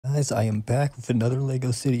Guys, I am back with another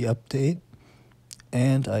LEGO City update,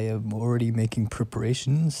 and I am already making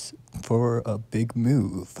preparations for a big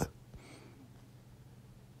move.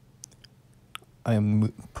 I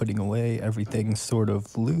am putting away everything sort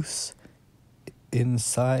of loose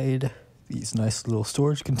inside these nice little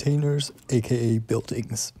storage containers, aka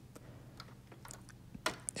buildings.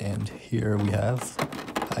 And here we have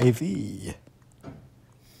Ivy.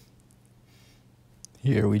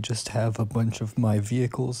 Here we just have a bunch of my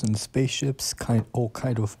vehicles and spaceships all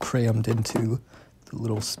kind of crammed into the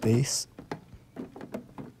little space,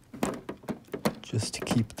 just to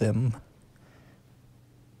keep them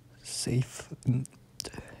safe. And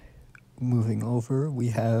moving over, we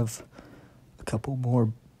have a couple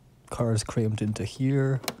more cars crammed into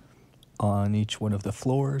here on each one of the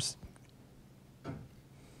floors.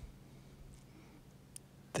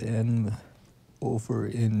 Then over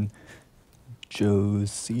in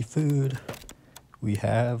Joe's Seafood, we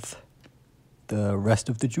have the rest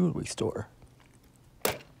of the jewelry store.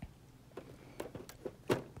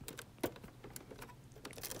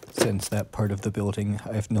 Since that part of the building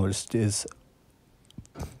I've noticed is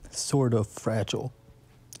sort of fragile.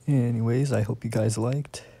 Anyways, I hope you guys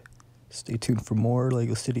liked. Stay tuned for more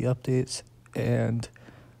LEGO City updates, and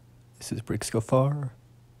this is Bricks Go Far.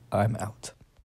 I'm out.